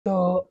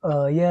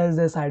Here's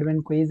the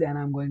Sidemen quiz, and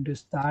I'm going to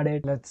start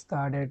it. Let's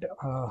start it.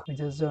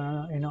 Just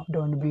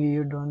don't be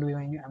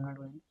going. I'm not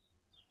going.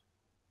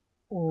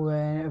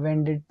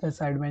 When did the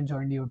Sidemen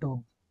join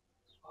YouTube?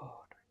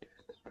 Oh,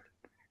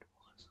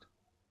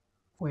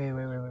 20th. Wait.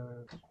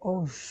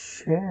 Oh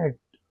shit.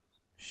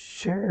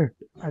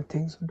 I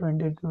think so.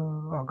 22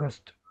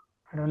 August.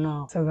 I don't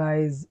know. So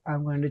guys,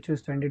 I'm going to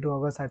choose 22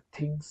 August. I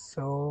think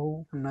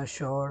so. I'm not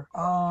sure.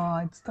 Oh,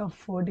 it's the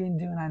 14th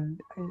June, and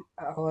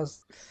I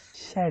was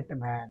shit,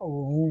 man.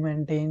 Oh, who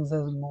maintains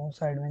the most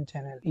Sidemen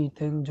channel?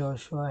 Ethan,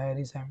 Joshua,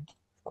 Harry, Sam. Of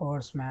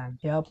course, man.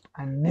 Yep,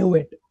 I knew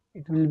it.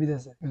 It will be the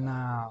same.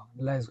 Now,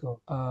 let's go.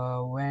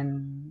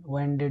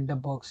 When did the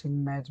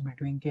boxing match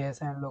between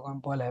KS and Logan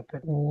Paul happen?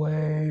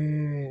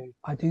 Wait,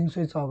 I think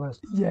so. It's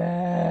August.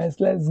 Yes,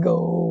 let's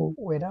go.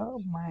 Wait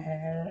up my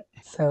hair.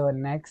 So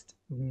next,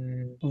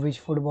 which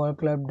football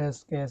club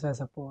does KSI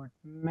support?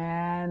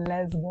 Man,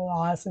 let's go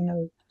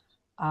Arsenal.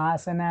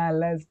 Arsenal,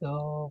 let's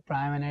go.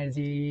 Prime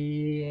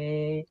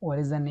Energy. What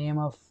is the name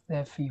of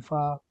the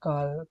FIFA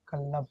club?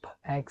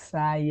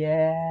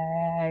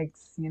 XIX.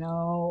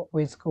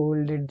 Which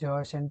school did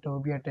Josh and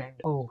Toby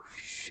attend? Oh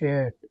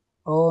shit.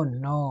 Oh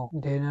no,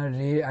 they not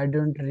really. I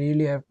don't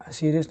really have. I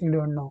seriously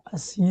don't know. I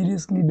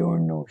seriously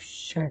don't know.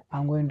 Shit.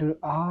 I'm going to.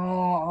 Oh,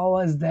 I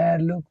was there.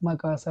 Look, my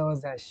cursor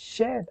was there.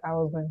 Shit. I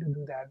was going to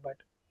do that, but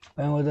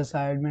when was the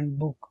Sidemen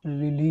book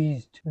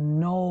released?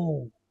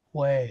 No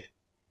way.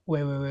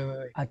 Wait.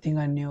 I think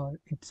I knew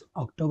it's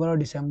October or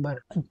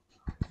December.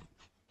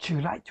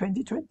 July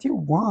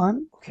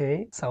 2021.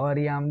 Okay.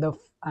 Sorry, I'm the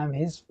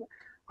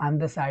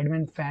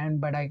Sidemen fan,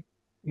 but I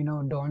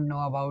don't know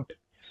about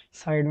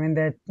Sidemen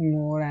that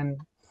more and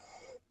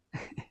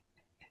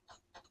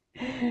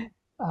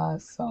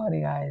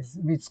sorry guys.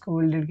 Which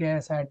school did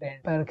guys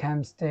attend?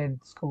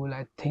 Berkhamsted School,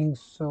 I think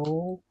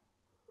so.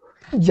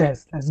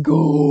 Yes, let's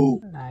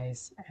go.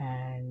 Nice.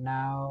 And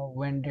now,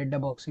 when did the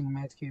boxing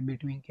match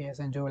between KS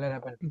and Joel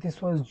happen?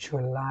 This was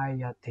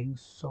July, I think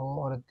so,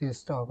 or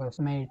this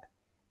August. Mate,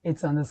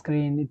 it's on the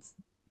screen. It's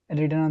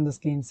written on the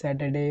screen.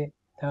 Saturday,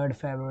 3rd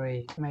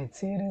February. Mate,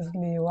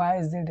 seriously, why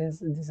is it?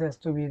 This has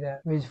to be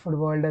there? Which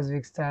football does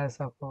Vic Star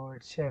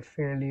support?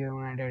 Sheffield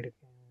United.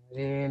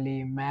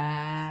 Really,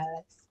 man.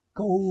 Let's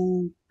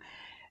go.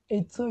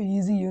 It's so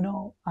easy,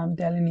 I'm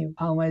telling you.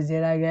 How much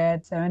did I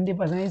get?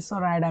 70%. It's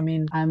alright. I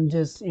mean, I'm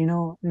just,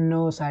 no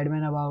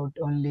Sidemen about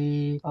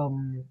only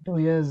 2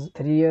 years,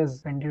 3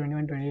 years,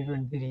 2021,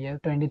 2023 years.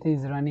 23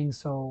 is running,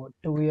 so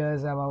 2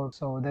 years about.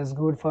 So that's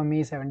good for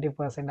me.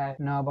 70% I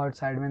know about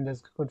Sidemen.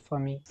 That's good for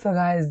me. So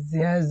guys,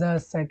 here's the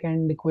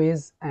second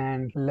quiz,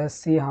 and let's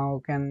see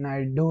how can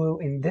I do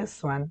in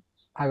this one.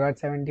 I got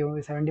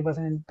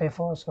 70%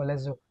 before, so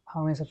let's do.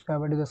 How many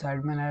subscribers do the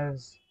Sidemen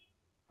has?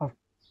 Of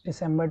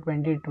December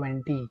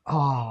 2020.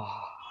 Oh,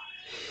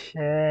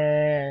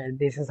 shit.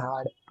 This is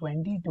hard.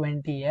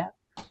 2020, yeah?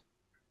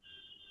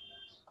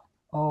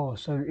 Oh,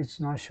 so it's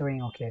not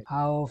showing. Okay.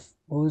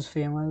 Whose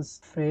famous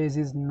phrase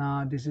is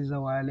nah, this is a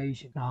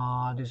violation.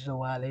 Nah, this is a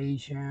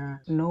violation.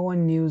 No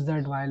one used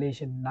that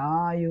violation.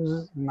 Nah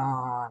uses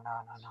nah.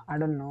 I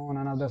don't know.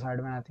 None of the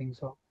Sidemen, I think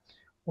so.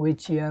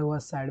 Which year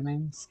was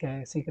Sidemen's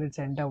Secret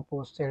Santa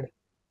posted?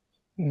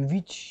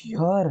 Which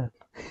year?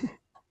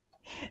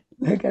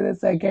 Look at the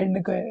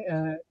second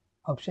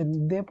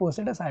option. They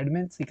posted a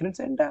Sidemen Secret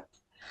Santa.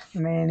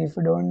 Man, if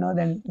you don't know,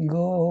 then go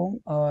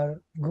home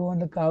or go on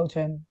the couch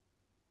and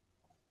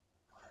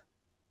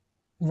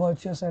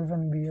watch yourself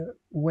and be.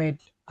 Wait,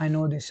 I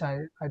know this.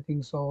 I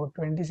think so.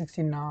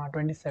 2016, nah,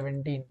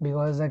 2017.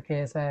 Because the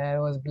case I had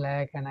was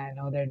black, and I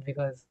know that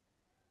because.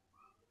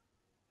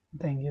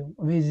 Thank you.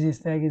 Which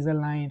district is the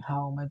line?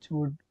 How much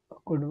wood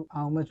could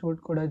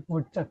a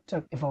woodchuck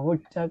chuck if a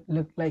woodchuck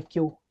looked like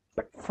you?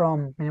 But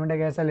from Miniminter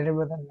कैसा little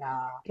brother?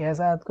 Nah.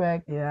 कैसा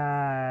earthquake?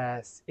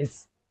 Yes,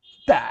 it's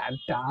that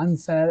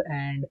answer.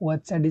 And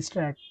what's a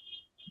distract?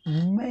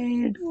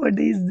 Mate, what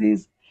is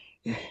this?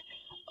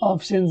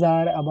 Options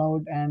are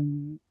about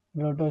and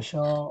roto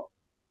show.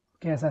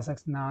 कैसा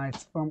sucks? Nah,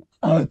 it's from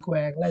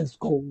earthquake. Let's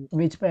go.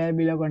 Which pair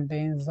below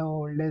contains the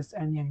oldest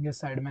and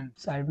youngest Sidemen?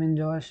 Sidemen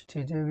Josh,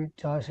 JJ,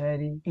 Josh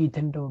Harry,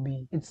 Ethan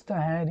Toby. It's the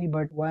Harry,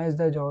 but why is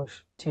the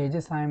Josh?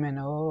 JJ Simon.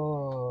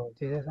 Oh,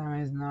 JJ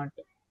Simon is not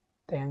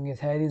the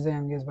youngest. Harry is the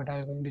youngest, but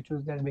I'm going to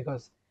choose that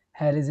because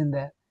Harry is in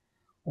there.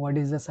 What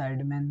is the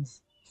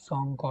Sidemen's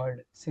song called?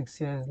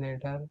 6 years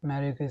later.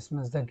 Merry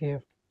Christmas, the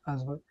gift.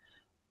 As well.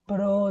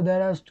 Bro,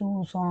 there are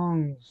two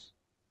songs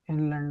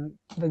in London.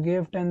 The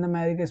gift and the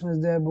Merry Christmas.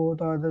 They're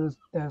both are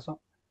their song.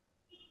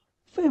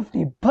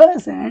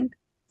 50%?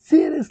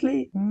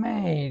 Seriously?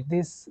 Mate,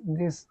 this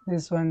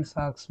one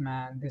sucks,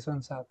 man. This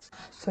one sucks.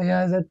 So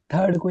here's a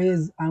third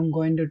quiz I'm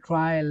going to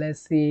try.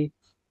 Let's see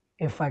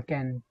if I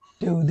can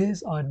do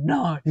this or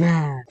not.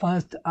 Man.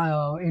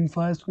 In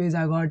first quiz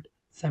I got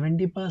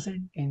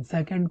 70%. In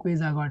second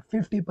quiz I got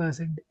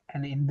 50%.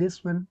 And in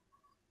this one,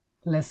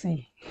 let's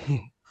see.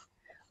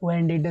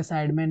 When did the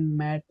Sidemen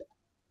met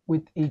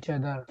with each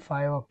other?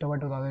 5 October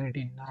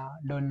 2018. Nah,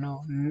 don't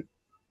know.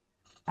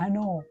 I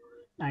know.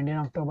 19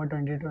 October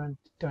 2020,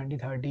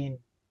 2013.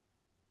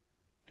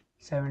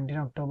 17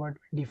 October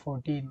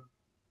 2014,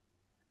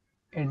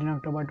 18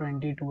 October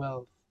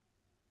 2012,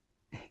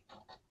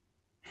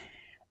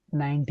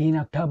 19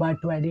 October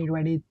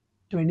 2020,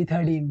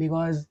 2013,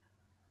 because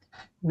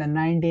the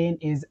 19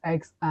 is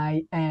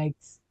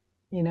XIX.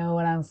 You know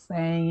what I'm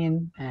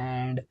saying?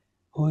 And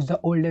who's the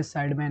oldest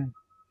Sidemen?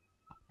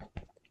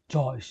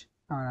 Josh.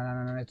 No, no, no,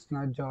 no, no, it's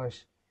not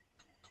Josh.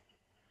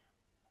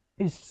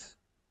 It's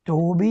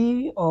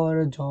Toby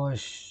or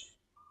Josh.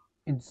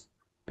 It's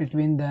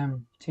between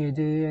them.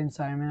 JJ and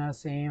Simon are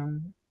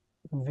same.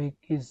 Vic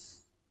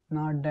is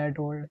not that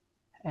old.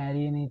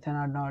 Harry and Ethan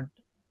are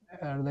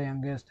the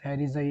youngest.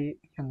 Harry is the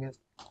youngest.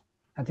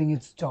 I think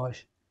it's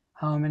Josh.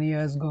 How many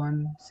years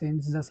gone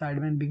since the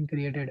Sidemen being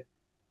created?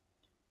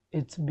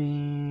 It's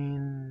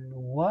been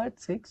what,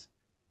 six?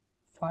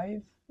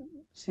 Five?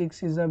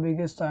 Six is the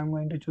biggest. I'm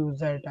going to choose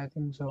that. I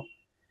think so.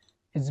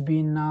 It's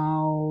been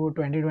now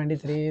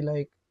 2023,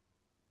 like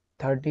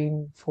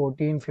 13,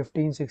 14,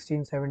 15,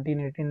 16, 17,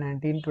 18,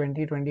 19,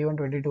 20, 21,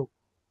 22.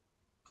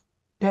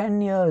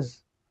 10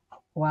 years.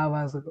 Wow,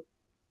 was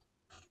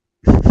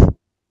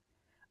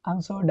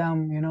I'm so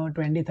dumb.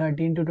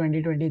 2013 to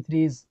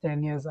 2023 is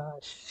 10 years.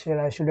 Shit,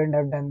 I shouldn't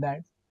have done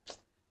that.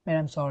 Man,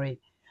 I'm sorry.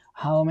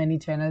 How many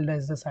channels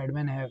does the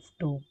Sidemen have?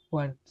 2,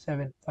 1,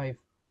 7, 5.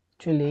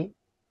 Actually,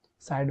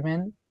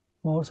 Sidemen,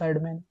 more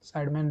Sidemen,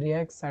 Sidemen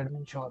Reacts,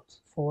 Sidemen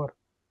Shorts. 4.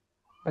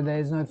 But there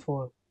is not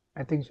 4.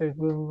 I think so it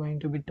will going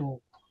to be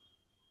 2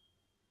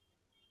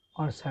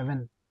 or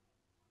 7,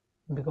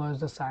 because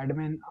the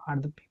Sidemen are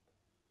the people.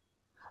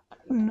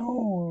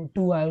 No,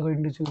 2, I'm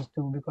going to choose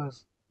 2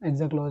 because it's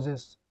the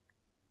closest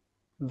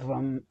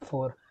from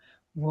 4.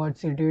 What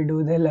city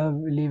do they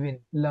live in?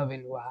 Love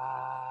in.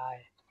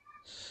 Why?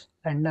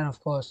 London, of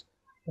course.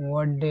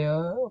 What day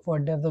of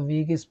the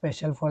week is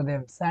special for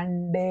them?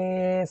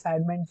 Sunday,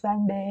 Sidemen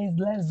Sundays.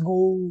 Let's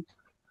go.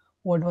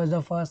 What was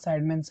the first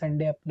Sidemen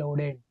Sunday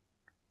uploaded?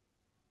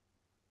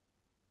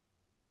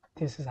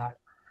 This is hard.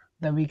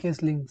 The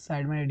weakest link,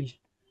 Sidemen edition.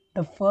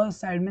 The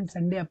first Sidemen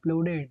Sunday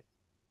uploaded.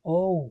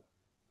 Oh,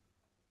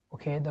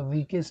 okay. The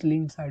weakest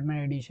link,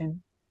 Sidemen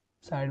edition.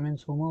 Sidemen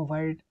sumo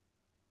fight.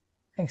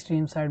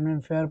 Extreme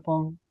Sidemen fair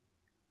pong.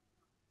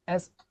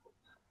 S.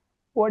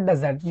 What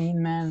does that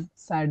mean, man?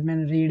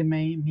 Sidemen read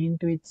my mean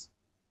tweets.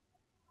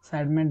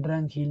 Sidemen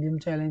drunk helium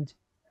challenge.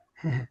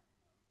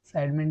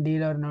 Sidemen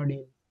deal or no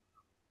deal.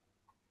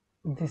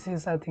 This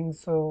is, I think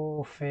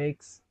so,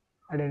 fakes.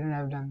 I didn't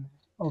have done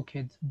that.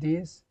 Okay,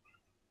 this.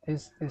 I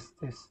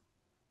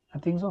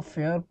think so,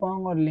 fair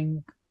pong or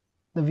link.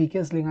 The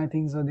weakest link, I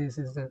think so. This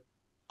is the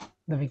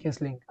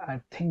weakest link. I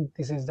think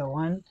this is the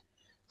one.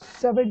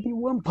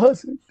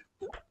 71%.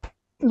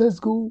 Let's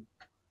go.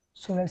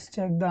 So let's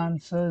check the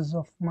answers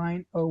of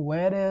mine. Oh,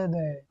 where are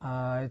they?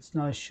 It's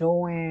not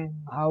showing.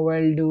 How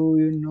well do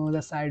you know the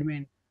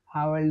Sidemen?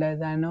 How well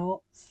does I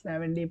know?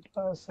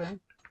 70%.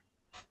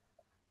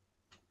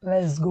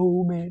 Let's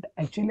go, mate.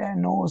 Actually, I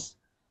know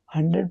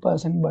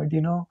 100%, but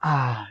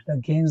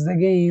the game's the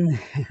game.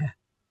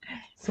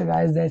 So,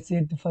 guys, that's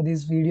it for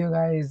this video,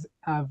 guys.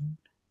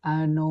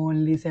 I know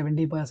only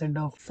 70%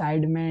 of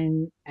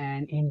Sidemen,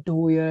 and in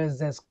 2 years,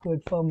 that's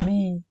good for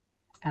me.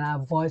 And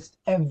I've watched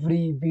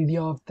every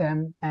video of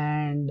them,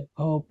 and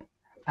hope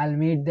I'll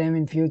meet them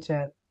in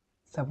future.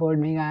 Support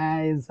me,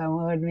 guys.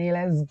 Support me.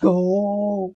 Let's go.